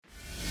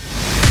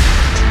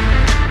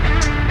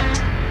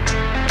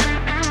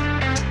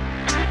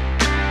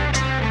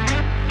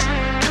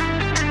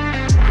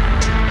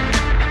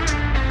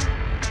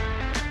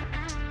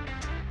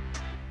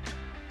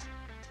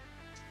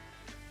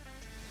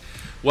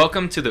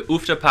Welcome to the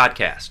UFTA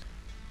podcast.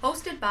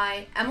 Hosted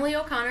by Emily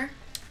O'Connor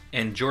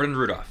and Jordan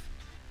Rudolph.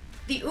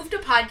 The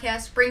UFTA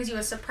podcast brings you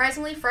a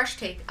surprisingly fresh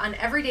take on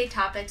everyday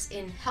topics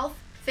in health,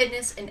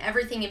 fitness, and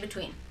everything in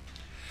between.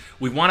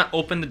 We want to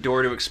open the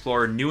door to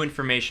explore new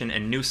information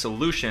and new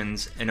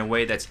solutions in a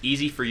way that's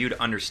easy for you to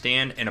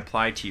understand and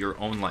apply to your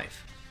own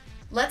life.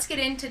 Let's get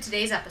into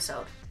today's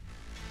episode.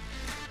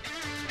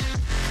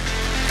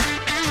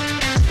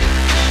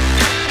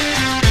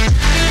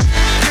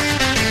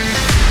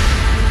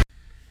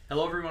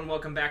 Hello everyone,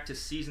 welcome back to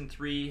Season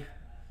 3,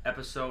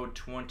 Episode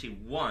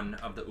 21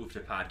 of the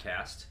UFTA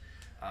podcast.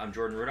 I'm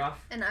Jordan Rudolph.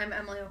 And I'm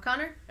Emily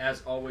O'Connor.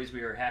 As always,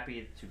 we are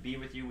happy to be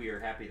with you. We are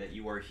happy that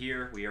you are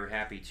here. We are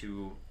happy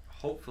to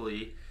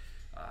hopefully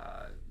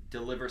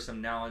deliver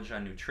some knowledge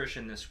on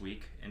nutrition this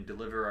week and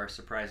deliver our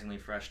surprisingly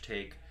fresh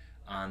take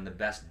on the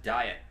best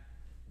diet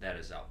that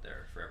is out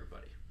there for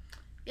everybody.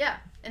 Yeah,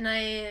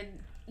 and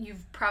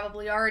you've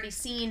probably already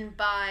seen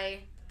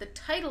by the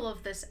title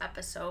of this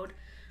episode,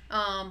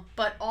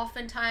 but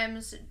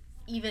oftentimes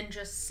even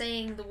just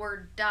saying the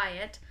word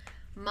diet,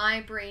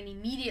 my brain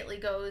immediately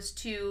goes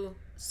to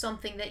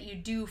something that you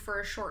do for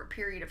a short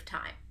period of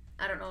time.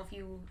 I don't know if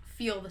you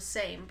feel the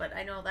same, but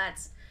I know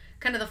that's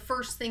kind of the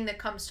first thing that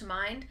comes to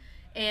mind.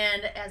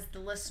 And as the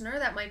listener,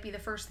 that might be the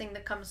first thing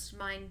that comes to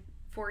mind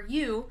for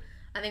you.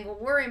 I think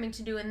what we're aiming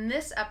to do in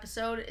this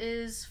episode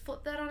is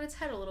flip that on its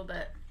head a little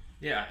bit.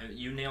 Yeah,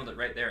 you nailed it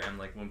right there. And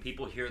like when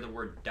people hear the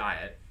word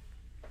diet,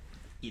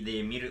 they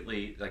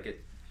immediately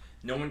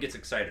no one gets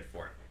excited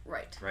for it.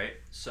 Right?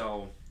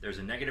 So there's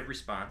a negative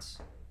response,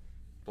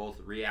 both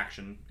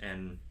reaction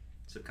and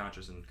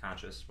subconscious and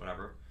conscious,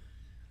 whatever.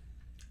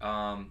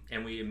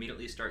 And we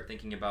immediately start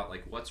thinking about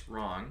what's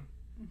wrong,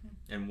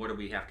 and what do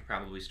we have to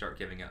probably start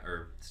giving up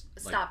or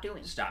stop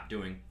doing, start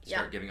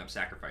giving up,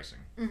 sacrificing.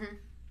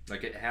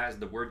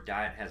 The word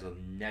diet has a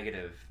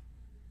negative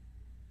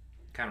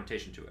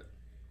connotation to it,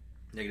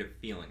 negative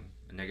feeling,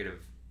 a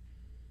negative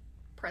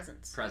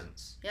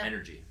presence,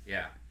 energy.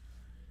 Yeah.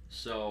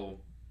 So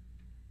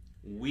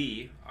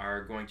we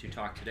are going to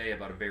talk today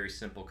about a very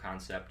simple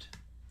concept,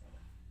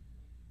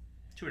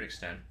 to an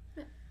extent,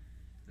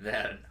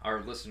 that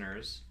our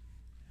listeners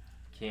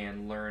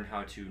can learn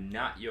how to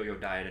not yo-yo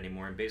diet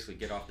anymore and basically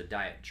get off the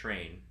diet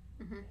train.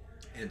 And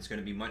it's going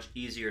to be much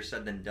easier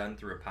said than done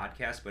through a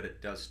podcast, but it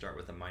does start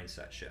with a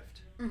mindset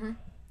shift.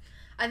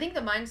 I think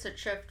the mindset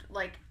shift,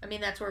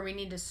 that's where we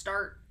need to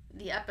start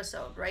the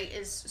episode, right?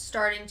 Is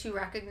starting to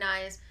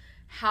recognize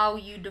how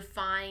you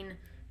define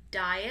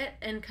diet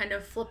and kind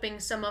of flipping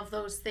some of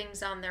those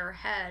things on their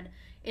head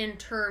in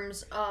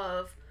terms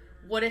of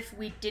what if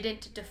we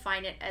didn't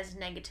define it as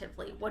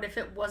negatively? What if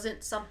it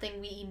wasn't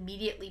something we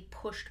immediately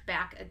pushed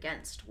back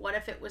against? What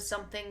if it was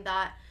something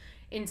that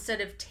instead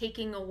of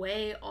taking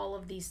away all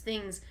of these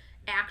things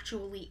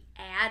actually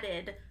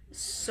added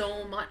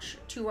so much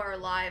to our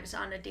lives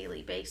on a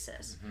daily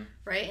basis,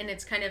 right? And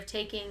it's kind of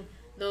taking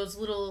those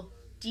little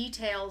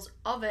details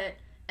of it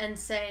and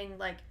saying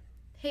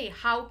hey,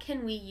 how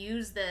can we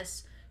use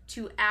this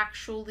to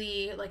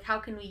actually, how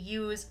can we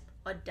use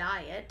a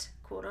diet,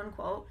 quote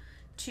unquote,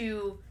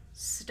 to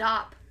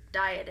stop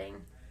dieting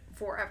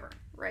forever,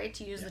 right?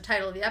 To use the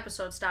title of the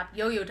episode, Stop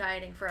Yo-Yo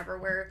Dieting Forever,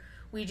 where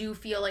we do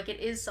feel like it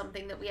is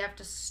something that we have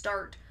to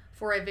start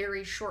for a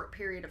very short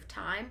period of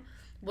time.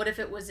 What if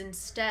it was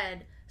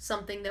instead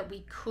something that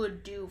we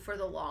could do for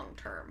the long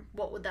term?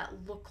 What would that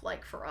look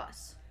like for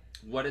us?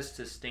 What does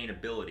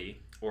sustainability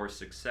or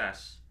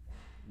success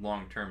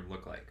long term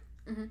look like?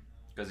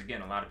 Because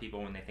again, a lot of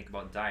people, when they think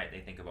about diet,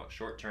 they think about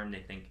short term.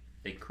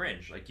 They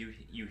cringe.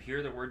 You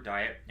hear the word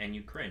diet and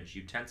you cringe.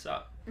 You tense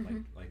up.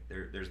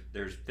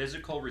 There's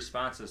physical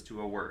responses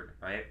to a word,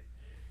 right?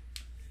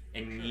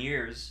 And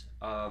years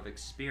of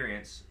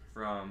experience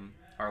from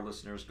our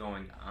listeners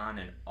going on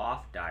and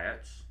off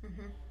diets,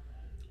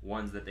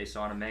 ones that they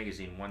saw in a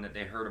magazine, one that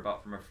they heard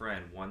about from a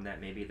friend, one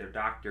that maybe their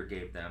doctor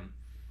gave them,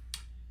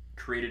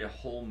 created a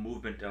whole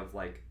movement of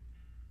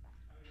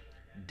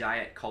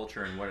diet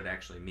culture and what it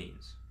actually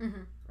means,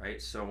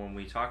 right? So when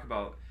we talk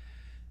about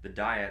the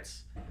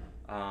diets,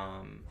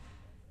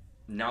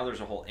 now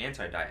there's a whole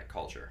anti-diet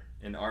culture,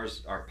 and our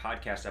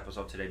podcast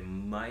episode today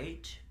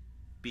might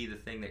be the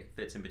thing that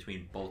fits in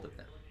between both of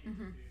them,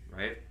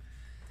 right?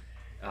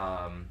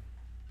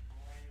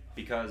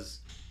 Because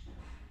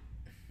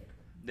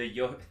the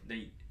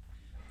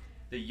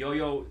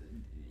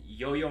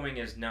yo-yoing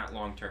is not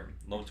long term.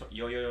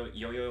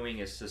 Yo-yoing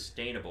is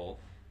sustainable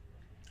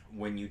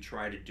when you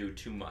try to do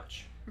too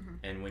much,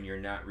 and when you're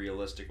not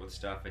realistic with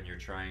stuff and you're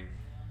trying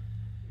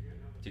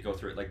to go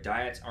through it.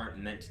 Diets aren't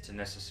meant to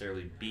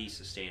necessarily be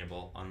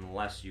sustainable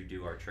unless you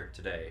do our trick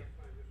today,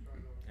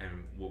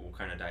 and what we'll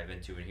kind of dive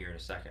into in here in a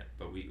second.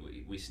 But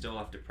we still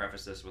have to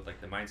preface this with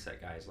the mindset,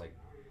 guys.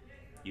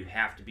 You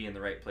have to be in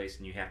the right place,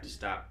 and you have to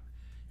stop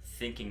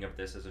thinking of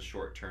this as a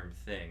short-term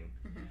thing,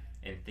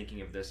 and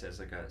thinking of this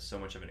as so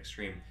much of an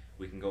extreme.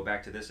 We can go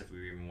back to this if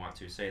we even want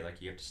to say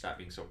you have to stop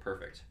being so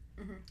perfect.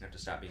 You have to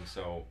stop being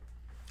so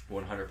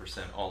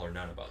 100% all or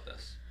none about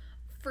this.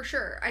 For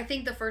sure. I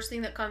think the first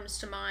thing that comes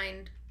to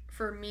mind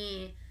for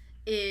me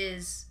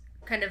is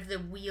kind of the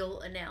wheel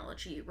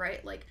analogy,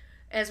 right? Like,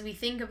 as we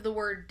think of the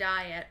word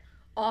diet,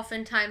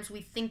 oftentimes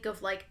we think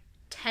of like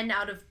 10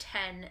 out of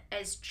 10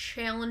 as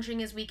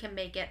challenging as we can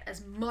make it,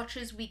 as much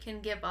as we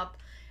can give up,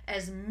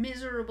 as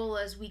miserable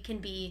as we can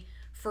be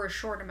for a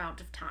short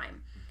amount of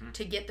time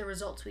to get the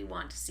results we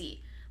want to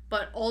see.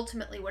 But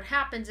ultimately what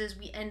happens is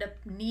we end up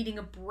needing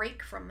a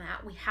break from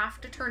that. We have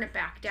to turn it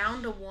back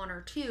down to 1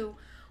 or 2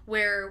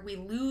 where we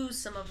lose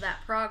some of that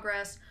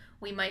progress.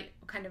 We might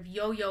kind of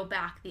yo-yo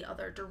back the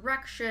other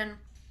direction.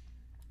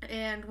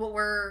 And what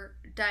we're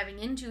diving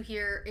into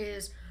here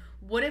is,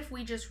 what if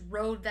we just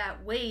rode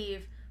that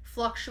wave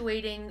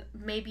fluctuating,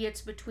 maybe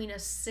it's between a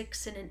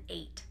 6 and an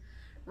 8,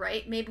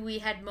 right? Maybe we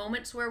had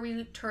moments where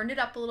we turned it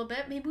up a little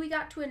bit, maybe we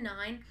got to a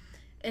 9,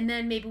 and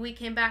then maybe we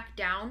came back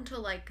down to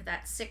like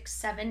that 6,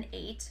 7,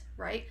 8,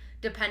 right?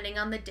 Depending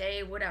on the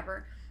day,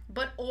 whatever.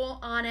 But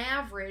on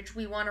average,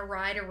 we want to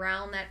ride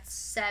around that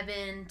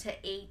 7 to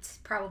 8,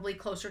 probably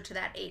closer to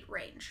that 8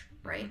 range,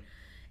 right?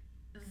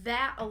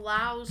 That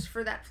allows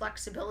for that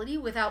flexibility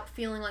without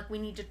feeling like we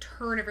need to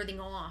turn everything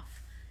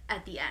off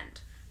at the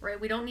end, right?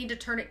 We don't need to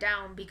turn it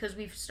down because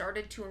we've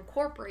started to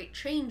incorporate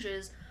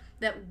changes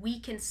that we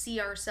can see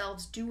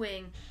ourselves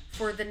doing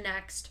for the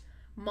next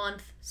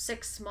month,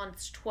 6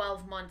 months,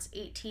 12 months,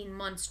 18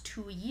 months,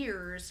 2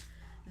 years,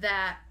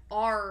 that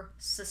are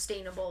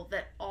sustainable,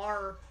 that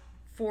are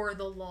for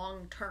the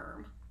long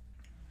term.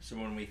 So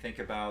when we think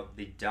about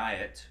the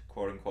diet,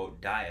 quote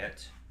unquote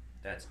diet,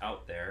 that's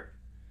out there,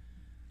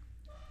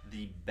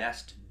 the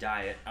best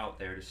diet out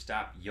there to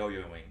stop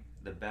yo-yoing,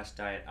 the best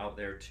diet out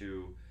there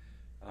to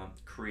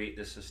create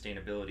the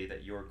sustainability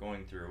that you're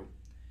going through,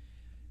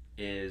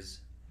 is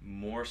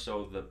more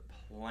so the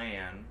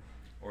plan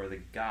or the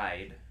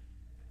guide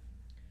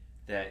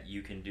that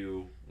you can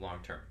do long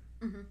term.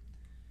 Mm-hmm.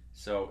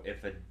 So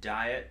if a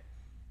diet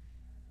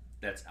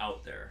that's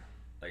out there,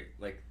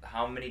 like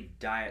how many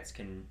diets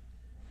can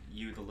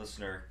you, the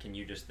listener, can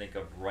you just think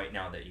of right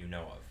now that you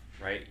know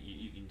of, right?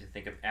 You can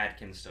think of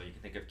Atkins still, you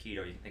can think of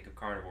keto, you can think of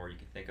carnivore, you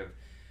can think of,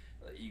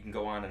 you can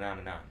go on and on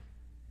and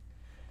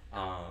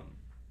on.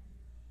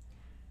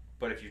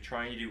 But if you're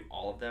trying to do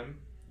all of them,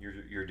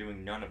 you're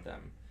doing none of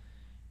them.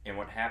 And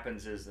what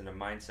happens is, in a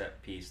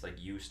mindset piece,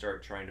 like, you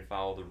start trying to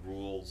follow the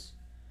rules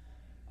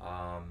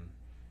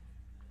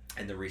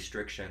and the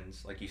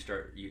restrictions. Like,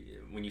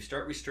 when you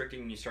start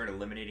restricting and you start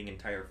eliminating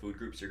entire food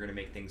groups, you're going to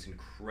make things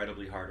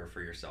incredibly harder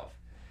for yourself.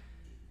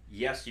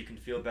 Yes, you can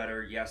feel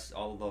better. Yes,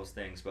 all of those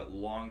things. But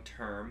long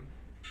term,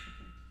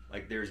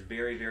 like, there's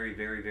very, very,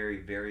 very, very,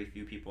 very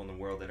few people in the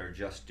world that are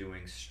just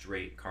doing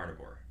straight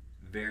carnivore.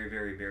 Very,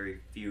 very, very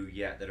few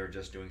yet that are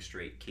just doing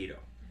straight keto.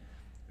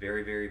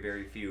 Very, very,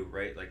 very few,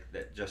 right? Like,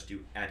 that just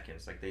do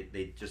Atkins. Like,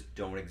 they just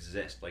don't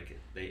exist. Like,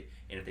 and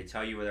if they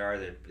tell you where they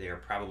are, they are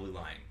probably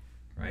lying,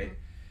 right?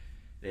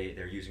 Mm-hmm.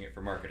 They're using it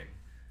for marketing.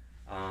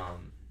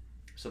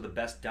 So the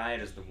best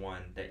diet is the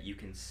one that you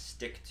can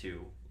stick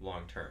to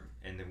long term.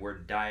 And the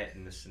word diet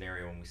in this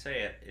scenario, when we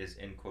say it, is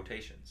in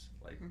quotations.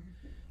 Like,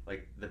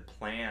 like, the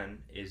plan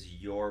is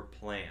your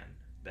plan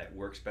that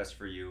works best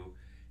for you.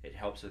 It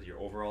helps with your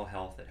overall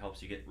health. It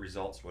helps you get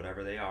results,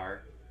 whatever they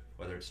are,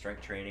 whether it's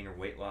strength training or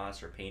weight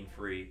loss or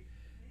pain-free.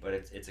 But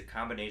it's a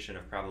combination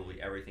of probably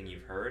everything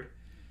you've heard,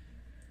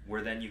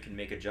 where then you can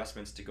make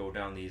adjustments to go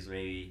down these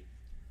maybe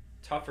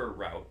tougher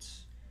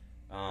routes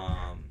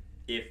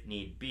if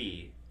need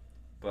be.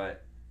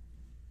 But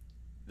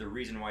the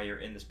reason why you're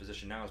in this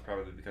position now is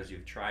probably because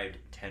you've tried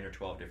 10 or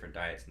 12 different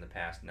diets in the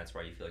past, and that's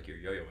why you feel like you're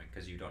yo-yoing,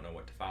 because you don't know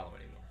what to follow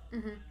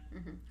anymore.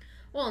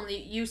 Well, and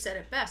you said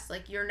it best.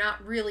 Like, you're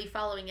not really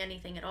following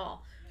anything at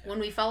all. When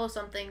we follow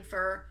something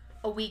for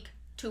a week,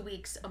 2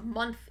 weeks, a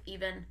month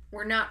even,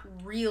 we're not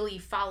really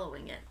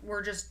following it.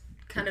 We're just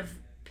kind of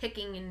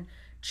picking and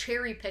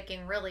cherry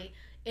picking, really,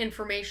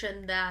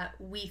 information that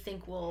we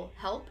think will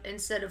help,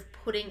 instead of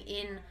putting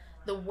in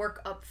the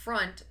work up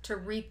front to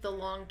reap the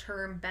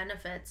long-term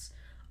benefits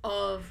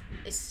of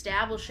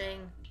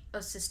establishing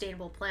a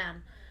sustainable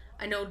plan.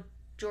 I know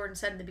Jordan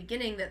said in the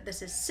beginning that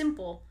this is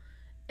simple,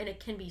 and it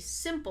can be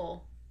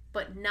simple,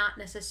 but not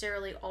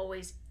necessarily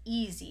always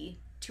easy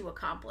to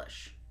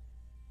accomplish.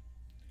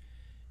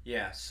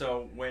 Yeah,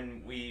 so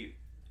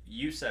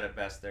you said it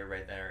best there,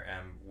 right there,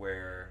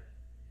 where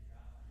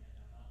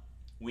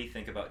we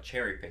think about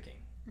cherry picking.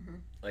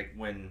 Like,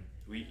 when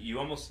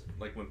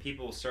when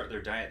people start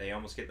their diet, they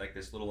almost get like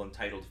this little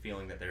entitled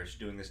feeling that they're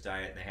doing this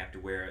diet and they have to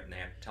wear it and they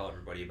have to tell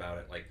everybody about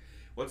it. Like,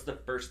 what's the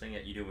first thing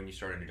that you do when you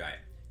start a new diet?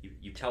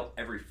 You tell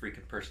every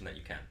freaking person that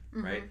you can,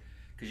 right?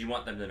 Because you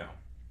want them to know.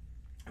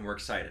 And we're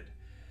excited.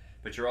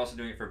 But you're also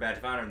doing it for a badge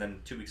of honor, and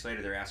then 2 weeks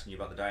later they're asking you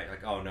about the diet.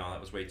 Like, oh no,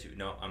 that was way too,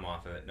 no, I'm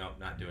off of it. No,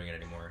 not doing it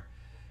anymore.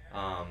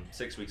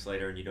 6 weeks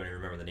later, and you don't even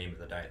remember the name of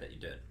the diet that you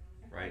did,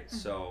 right?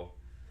 So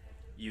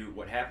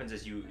what happens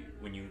is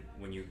when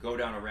you go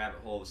down a rabbit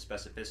hole of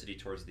specificity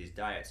towards these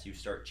diets, you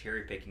start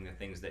cherry picking the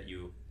things that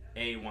you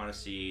want to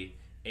see,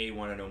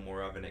 want to know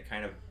more of, and it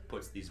kind of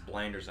puts these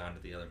blinders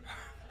onto the other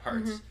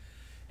parts.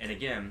 And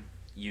again,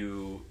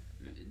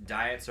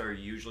 diets are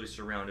usually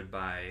surrounded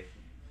by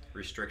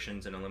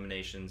restrictions and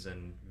eliminations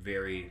and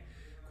very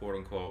quote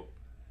unquote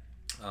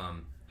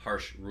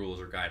harsh rules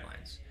or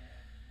guidelines.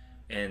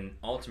 And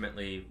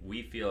ultimately,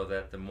 we feel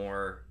that the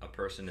more a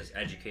person is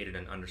educated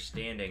and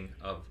understanding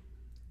of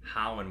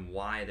how and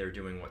why they're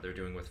doing what they're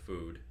doing with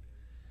food,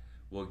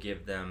 will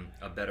give them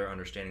a better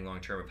understanding long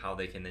term of how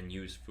they can then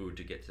use food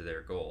to get to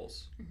their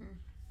goals,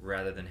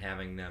 rather than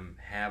having them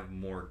have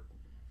more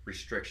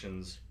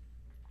restrictions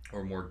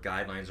or more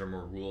guidelines or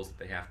more rules that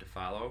they have to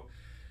follow.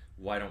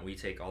 Why don't we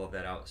take all of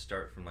that out,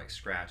 start from like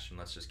scratch, and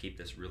let's just keep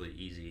this really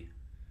easy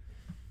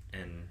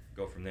and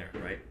go from there,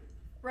 right?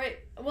 Right.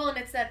 Well, and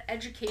it's that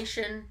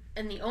education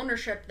and the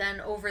ownership then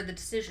over the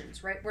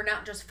decisions, right? We're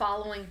not just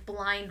following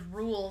blind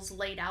rules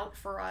laid out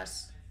for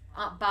us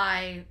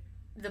by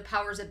the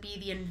powers that be,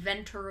 the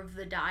inventor of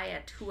the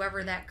diet,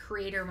 whoever that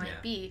creator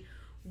might be.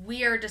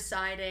 We are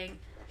deciding,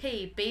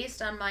 hey,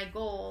 based on my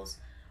goals,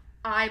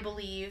 I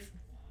believe,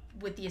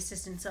 with the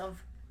assistance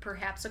of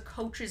perhaps a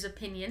coach's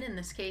opinion in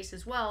this case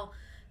as well,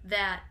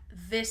 that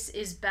this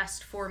is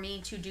best for me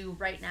to do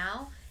right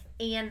now.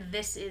 And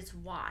this is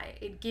why.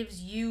 It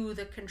gives you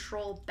the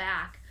control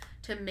back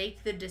to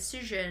make the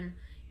decision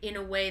in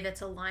a way that's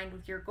aligned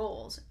with your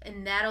goals.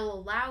 And that'll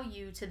allow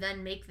you to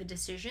then make the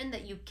decision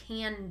that you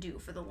can do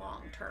for the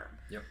long term.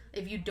 Yep.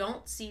 If you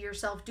don't see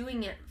yourself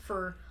doing it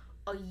for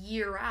a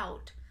year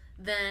out,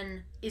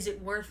 then is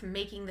it worth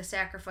making the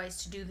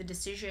sacrifice to do the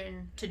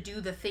decision to do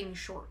the thing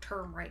short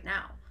term right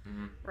now?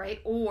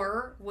 Right?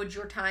 Or would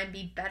your time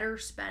be better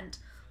spent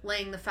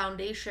laying the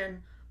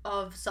foundation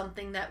of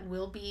something that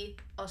will be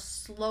a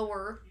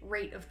slower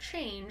rate of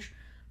change,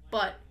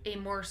 but a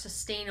more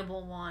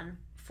sustainable one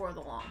for the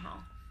long haul?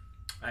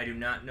 I do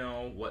not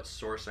know what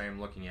source I am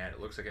looking at.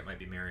 It looks like it might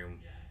be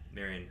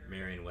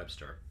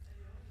Merriam-Webster.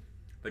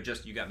 But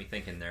just, you got me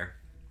thinking there.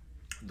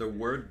 The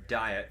word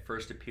diet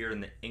first appeared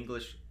in the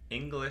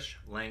English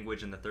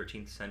language in the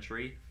 13th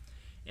century,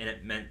 and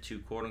it meant to,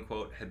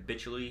 quote-unquote,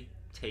 habitually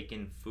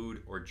taken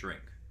food or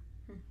drink.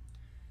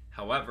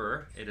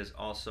 However, it has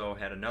also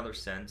had another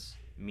sense,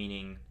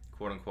 meaning,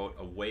 quote-unquote,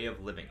 a way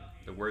of living.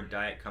 The word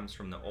diet comes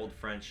from the Old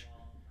French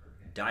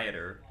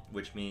dieter,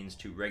 which means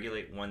to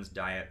regulate one's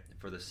diet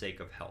for the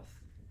sake of health.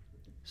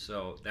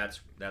 So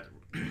that's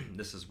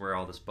this is where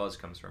all this buzz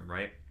comes from,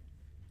 right?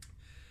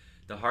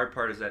 The hard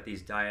part is that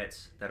these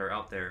diets that are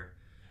out there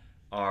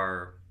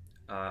are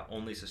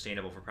only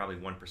sustainable for probably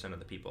 1% of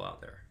the people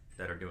out there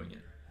that are doing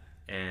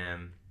it.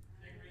 And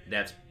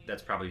that's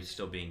probably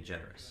still being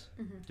generous,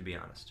 to be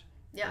honest.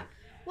 Yeah.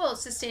 Well,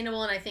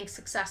 sustainable and I think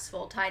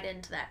successful tied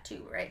into that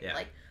too, right? Yeah.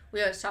 Like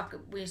we always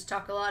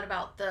talk a lot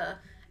about the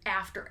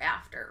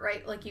after,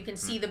 right? Like you can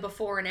see the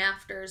before and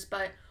afters,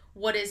 but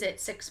what is it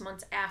 6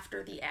 months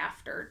after the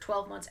after,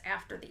 12 months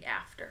after the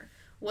after?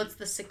 What's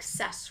the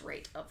success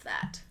rate of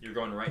that? You're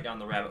going right down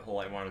the rabbit hole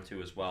I wanted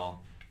to as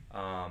well.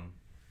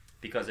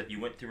 Because if you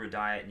went through a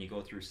diet and you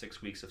go through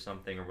 6 weeks of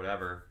something or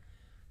whatever,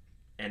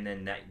 and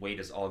then that weight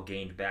is all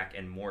gained back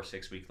and more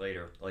 6 weeks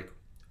later, like,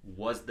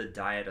 was the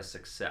diet a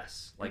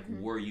success? Like,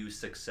 were you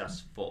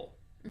successful?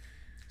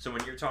 So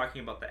when you're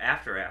talking about the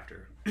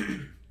after,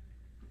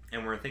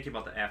 and we're thinking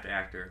about the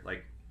after,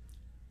 like,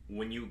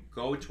 when you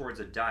go towards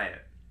a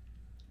diet,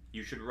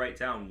 you should write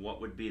down what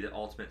would be the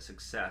ultimate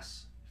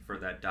success for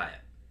that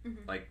diet.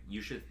 Like,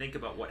 you should think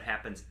about what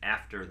happens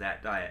after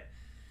that diet.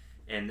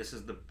 And this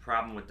is the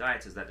problem with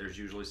diets, is that there's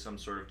usually some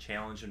sort of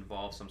challenge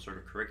involved, some sort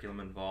of curriculum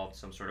involved,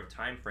 some sort of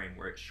time frame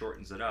where it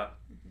shortens it up.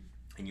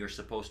 And you're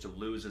supposed to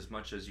lose as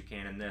much as you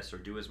can in this or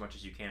do as much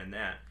as you can in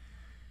that.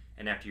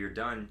 And after you're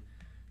done,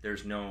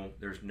 there's no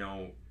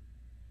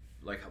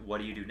like, what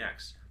do you do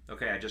next?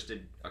 Okay, I just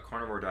did a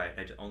carnivore diet.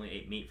 I only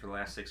ate meat for the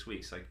last 6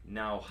 weeks. Like,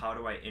 now how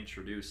do I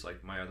introduce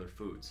like my other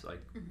foods?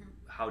 Like,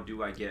 how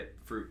do I get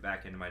fruit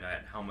back into my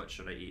diet? How much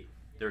should I eat?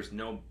 There's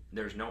no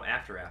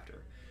after.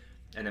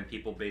 And then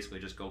people basically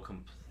just go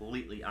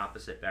completely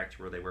opposite back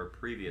to where they were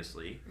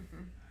previously,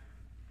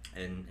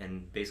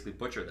 and basically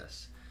butcher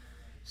this.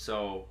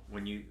 So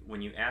when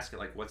you ask it,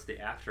 like, what's the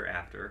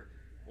after,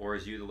 or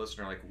as you, the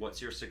listener, like,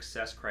 what's your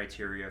success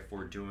criteria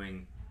for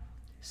doing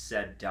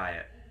said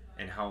diet,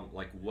 and how,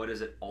 like, what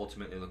does it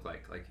ultimately look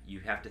like? Like, you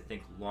have to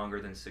think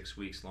longer than 6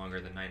 weeks, longer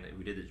than 9.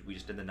 We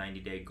just did the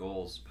 90-day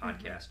goals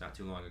podcast not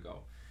too long ago.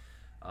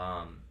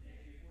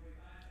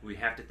 We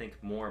have to think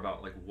more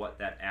about like what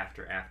that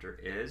after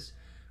is.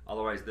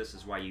 Otherwise, this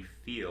is why you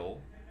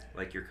feel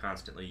like you're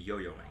constantly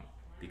yo-yoing,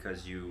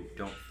 because you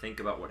don't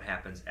think about what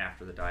happens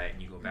after the diet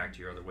and you go back to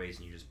your other ways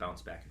and you just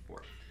bounce back and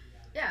forth.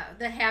 Yeah,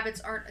 the habits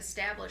aren't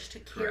established to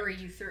carry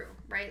you through,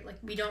 right? Like,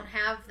 we don't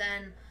have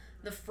then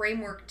the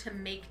framework to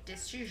make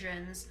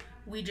decisions.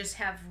 We just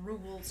have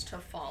rules to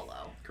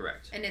follow.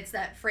 Correct. And it's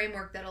that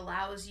framework that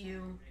allows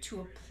you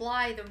to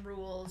apply the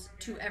rules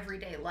to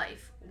everyday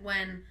life.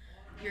 When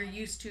you're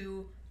used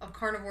to a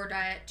carnivore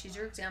diet, to use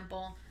your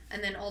example,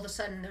 and then all of a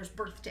sudden there's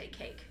birthday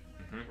cake,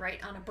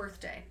 right, on a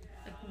birthday.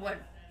 Like, what,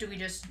 do we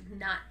just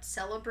not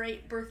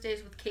celebrate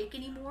birthdays with cake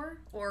anymore?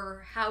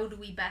 Or how do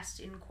we best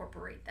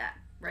incorporate that,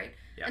 right?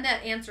 Yeah. And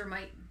that answer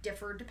might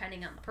differ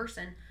depending on the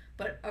person,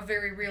 but a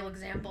very real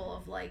example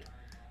of, like,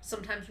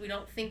 sometimes we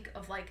don't think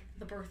of like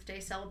the birthday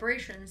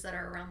celebrations that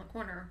are around the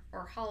corner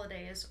or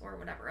holidays or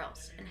whatever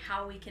else, and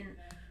how we can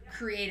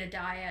create a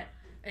diet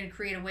and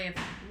create a way of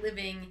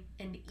living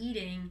and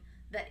eating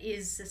that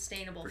is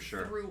sustainable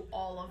through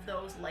all of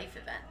those life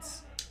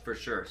events. For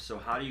sure. So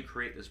how do you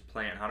create this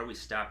plan? How do we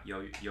stop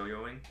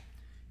yo-yoing?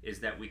 Is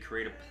that we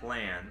create a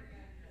plan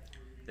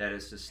that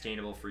is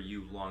sustainable for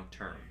you long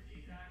term.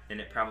 And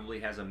it probably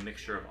has a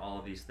mixture of all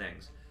of these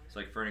things. So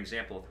like for an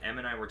example, if Em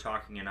and I were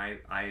talking and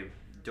I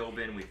dove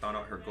in, we found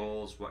out her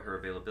goals, what her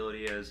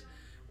availability is,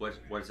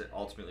 what is it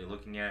ultimately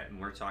looking at, and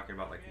we're talking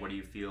about like what do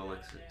you feel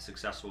like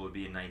successful would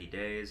be in 90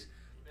 days?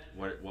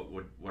 What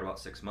about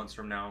 6 months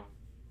from now?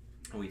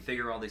 And we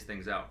figure all these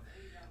things out.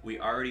 We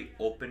already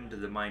opened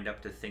the mind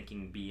up to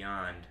thinking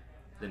beyond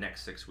the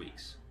next 6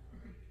 weeks,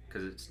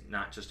 because it's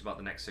not just about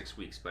the next 6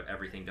 weeks, but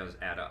everything does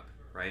add up,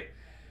 right?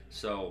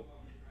 So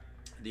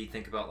do you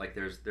think about like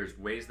there's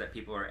ways that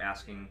people are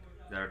asking,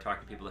 that are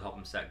talking to people to help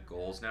them set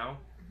goals now,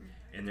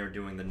 and they're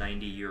doing the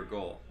 90-year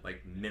goal.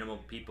 Like minimal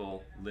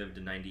people live to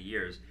 90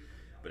 years,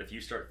 but if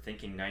you start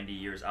thinking 90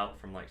 years out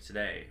from like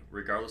today,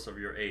 regardless of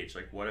your age,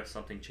 like what if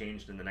something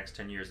changed in the next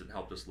 10 years that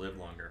helped us live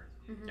longer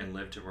and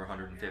live to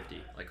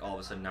 150? Like all of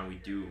a sudden now we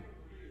do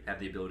have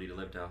the ability to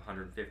live to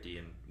 150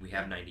 and we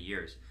have 90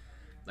 years.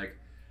 Like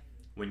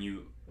when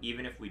you,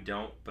 even if we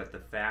don't, but the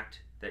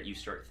fact that you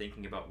start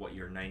thinking about what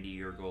your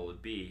 90-year goal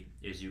would be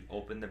is you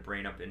open the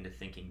brain up into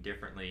thinking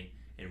differently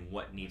and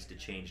what needs to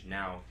change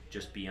now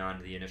just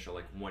beyond the initial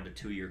like 1 to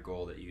 2 year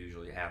goal that you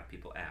usually have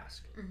people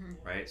ask,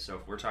 right? So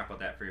if we're talking about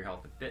that for your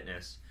health and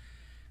fitness,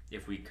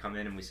 if we come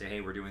in and we say,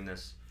 hey, we're doing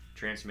this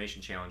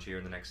transformation challenge here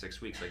in the next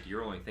 6 weeks, like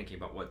you're only thinking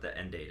about what the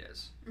end date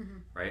is,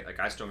 right? Like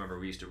I still remember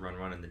we used to run,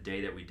 and the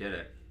day that we did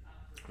it,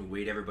 we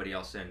weighed everybody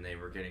else in. They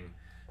were getting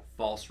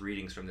false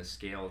readings from this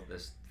scale,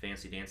 this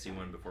fancy dancy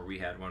one before we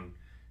had one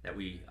that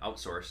we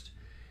outsourced,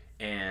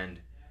 and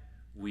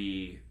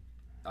we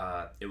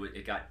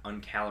it got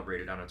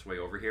uncalibrated on its way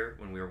over here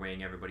when we were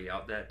weighing everybody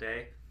out that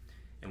day,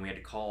 and we had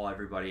to call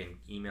everybody and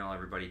email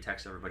everybody,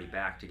 text everybody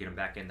back to get them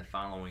back in the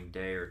following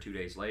day or 2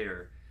 days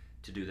later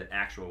to do the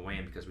actual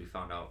weigh-in because we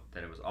found out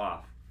that it was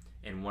off.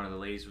 And one of the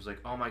ladies was like,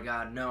 oh my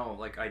god, no,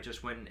 like I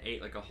just went and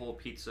ate like a whole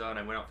pizza and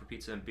I went out for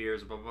pizza and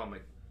beers, blah blah blah. I'm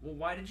like, well,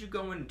 why did you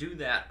go and do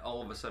that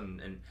all of a sudden?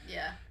 And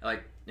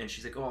like, and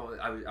she's like, oh,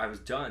 I was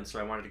done, so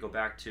I wanted to go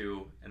back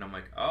to, and I'm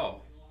like,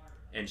 oh.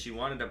 And she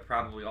wanted to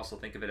probably also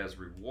think of it as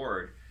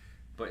reward,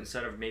 but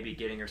instead of maybe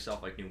getting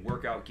herself like new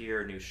workout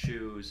gear, new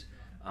shoes,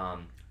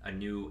 a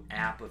new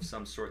app of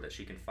some sort that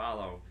she can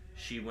follow,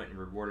 she went and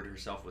rewarded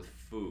herself with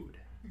food.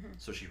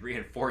 So she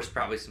reinforced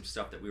probably some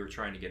stuff that we were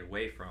trying to get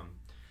away from.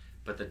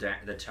 But the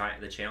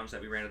challenge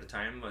that we ran at the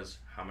time was,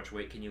 how much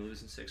weight can you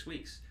lose in 6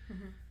 weeks?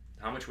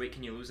 How much weight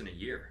can you lose in a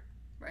year?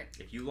 Right.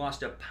 If you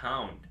lost a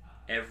pound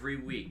every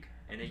week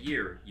in a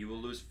year, you will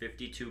lose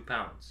 52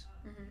 pounds.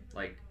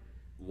 Like,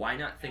 why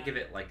not think of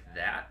it like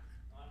that,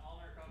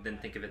 then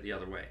think of it the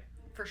other way?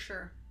 For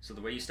sure. So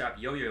the way you stop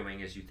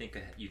yo-yoing is you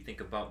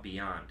think about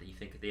beyond. You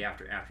think the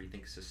after you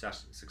think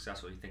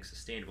successful, you think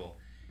sustainable,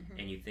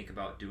 and you think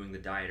about doing the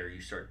diet, or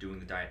you start doing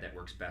the diet that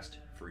works best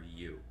for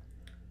you.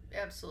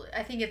 Absolutely.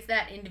 I think it's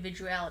that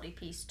individuality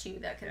piece too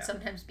that can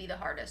sometimes be the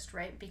hardest,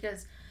 right?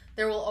 Because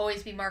there will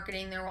always be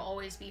marketing, there will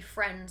always be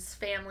friends,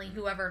 family,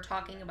 whoever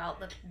talking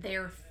about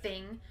their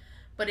thing.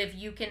 But if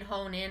you can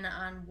hone in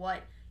on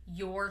what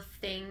your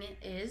thing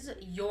is,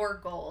 your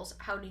goals,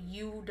 how do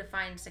you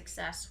define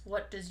success,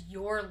 what does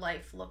your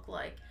life look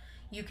like,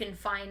 you can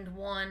find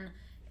one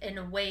in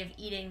a way of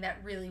eating that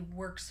really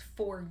works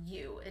for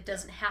you. It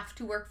doesn't have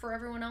to work for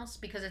everyone else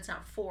because it's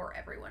not for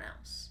everyone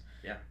else.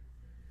 Yeah.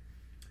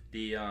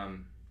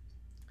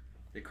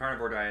 The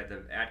carnivore diet,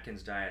 the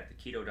Atkins diet, the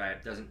keto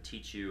diet doesn't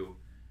teach you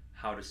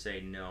how to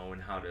say no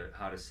and how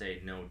to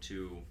say no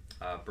to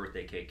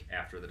birthday cake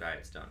after the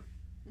diet's done.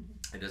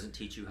 It doesn't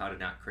teach you how to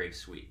not crave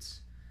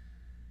sweets.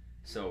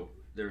 So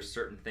there's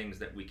certain things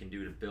that we can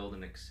do to build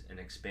and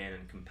expand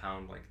and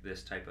compound like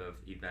this type of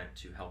event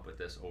to help with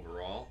this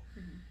overall.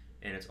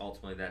 And it's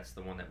ultimately, that's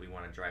the one that we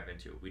want to drive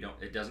into.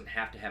 It doesn't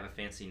have to have a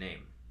fancy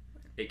name.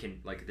 It can,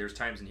 like, there's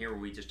times in here where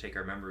we just take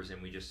our members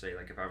and we just say,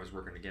 like, if I was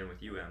working again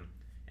with you, Em,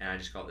 and I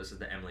just call it, this is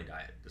the Emily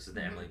diet. This is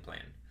the Emily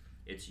plan.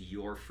 It's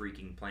your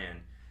freaking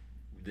plan.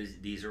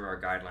 These are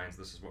our guidelines.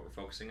 This is what we're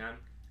focusing on.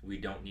 We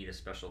don't need a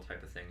special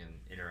type of thing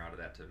in or out of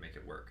that to make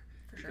it work.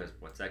 Because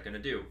what's that going to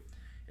do?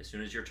 As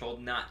soon as you're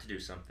told not to do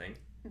something,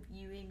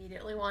 you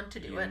immediately want to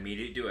do it. You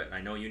immediately do it.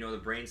 I know you know the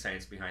brain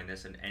science behind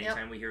this, and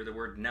anytime we hear the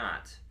word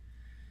not,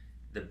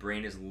 the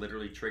brain is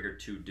literally triggered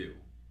to do.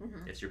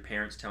 It's your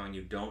parents telling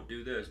you, don't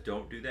do this,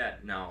 don't do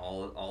that. Now,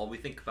 all we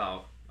think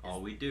about,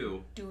 all we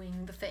do,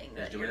 doing the thing.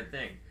 Is doing the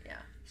thing. Yeah.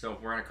 So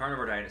if we're on a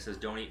carnivore diet and it says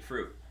don't eat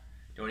fruit,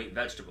 don't eat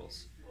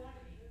vegetables,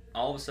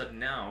 all of a sudden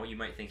now you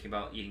might think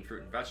about eating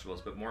fruit and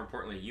vegetables, but more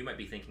importantly, you might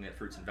be thinking that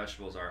fruits and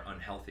vegetables are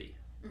unhealthy.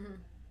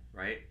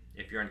 Right?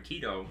 If you're on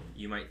keto,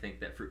 you might think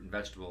that fruit and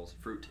vegetables,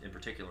 fruit in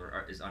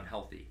particular, is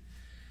unhealthy.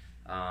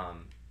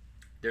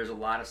 There's a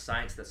lot of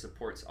science that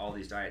supports all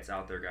these diets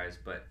out there, guys,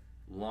 but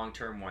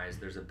long-term wise,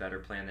 there's a better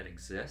plan that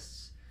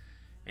exists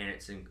and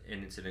it's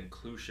an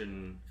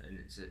inclusion, and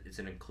it's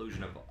an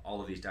inclusion of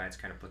all of these diets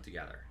kind of put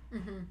together.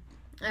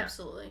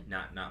 Absolutely.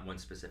 Not one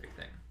specific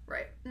thing.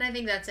 Right. And I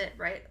think that's it,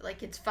 right?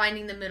 Like, it's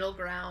finding the middle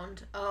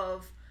ground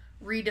of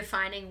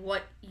redefining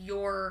what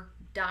your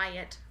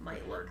diet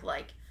might look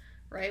like,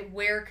 right?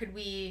 Where could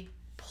we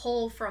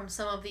pull from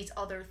some of these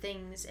other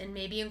things and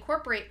maybe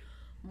incorporate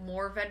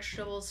more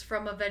vegetables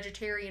from a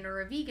vegetarian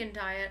or a vegan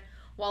diet,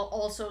 while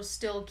also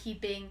still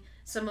keeping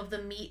some of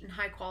the meat and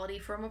high quality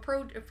from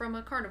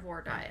a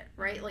carnivore diet,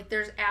 right? Like,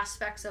 there's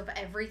aspects of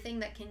everything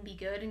that can be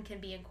good and can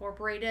be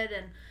incorporated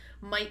and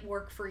might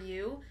work for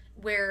you,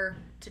 where,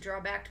 to draw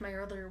back to my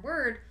earlier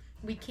word,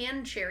 we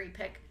can cherry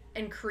pick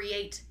and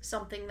create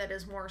something that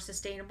is more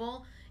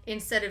sustainable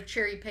instead of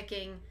cherry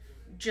picking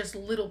just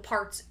little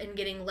parts and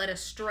getting led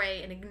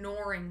astray and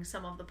ignoring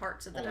some of the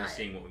parts of the diet. Only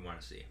seeing what we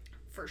want to see.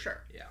 For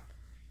sure. Yeah.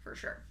 For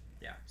sure.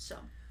 Yeah. So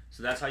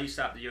that's how you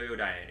stop the yo-yo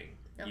dieting.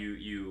 Yep.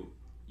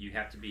 You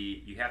have to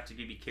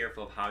be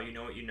careful of how you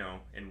know what you know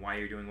and why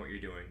you're doing what you're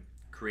doing.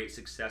 Create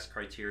success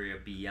criteria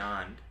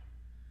beyond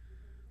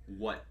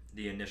what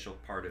the initial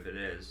part of it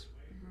is.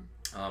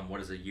 What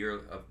does a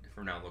year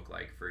from now look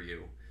like for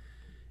you?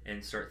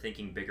 And start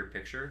thinking bigger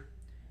picture,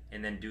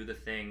 and then do the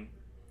thing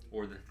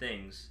or the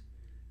things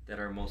that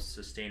are most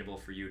sustainable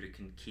for you to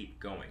keep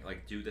going.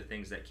 Like, do the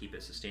things that keep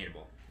it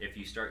sustainable. If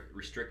you start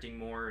restricting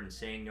more and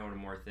saying no to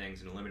more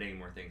things and eliminating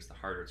more things, the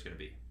harder it's going to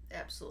be.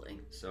 Absolutely.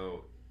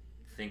 So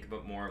think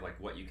about more of like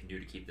what you can do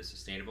to keep this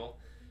sustainable,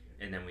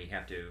 and then we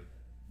have to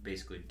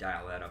basically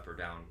dial that up or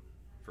down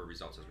for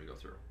results as we go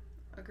through.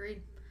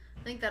 Agreed.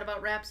 I think that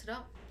about wraps it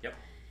up. Yep.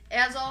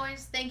 As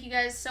always, thank you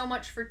guys so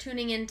much for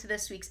tuning in to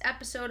this week's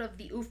episode of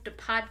the UFTA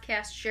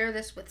podcast. Share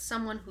this with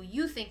someone who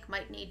you think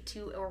might need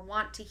to or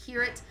want to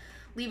hear it.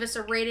 Leave us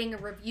a rating, a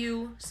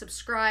review,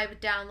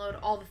 subscribe, download,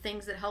 all the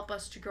things that help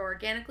us to grow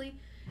organically.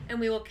 And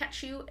we will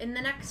catch you in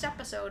the next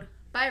episode.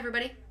 Bye,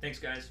 everybody. Thanks,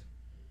 guys.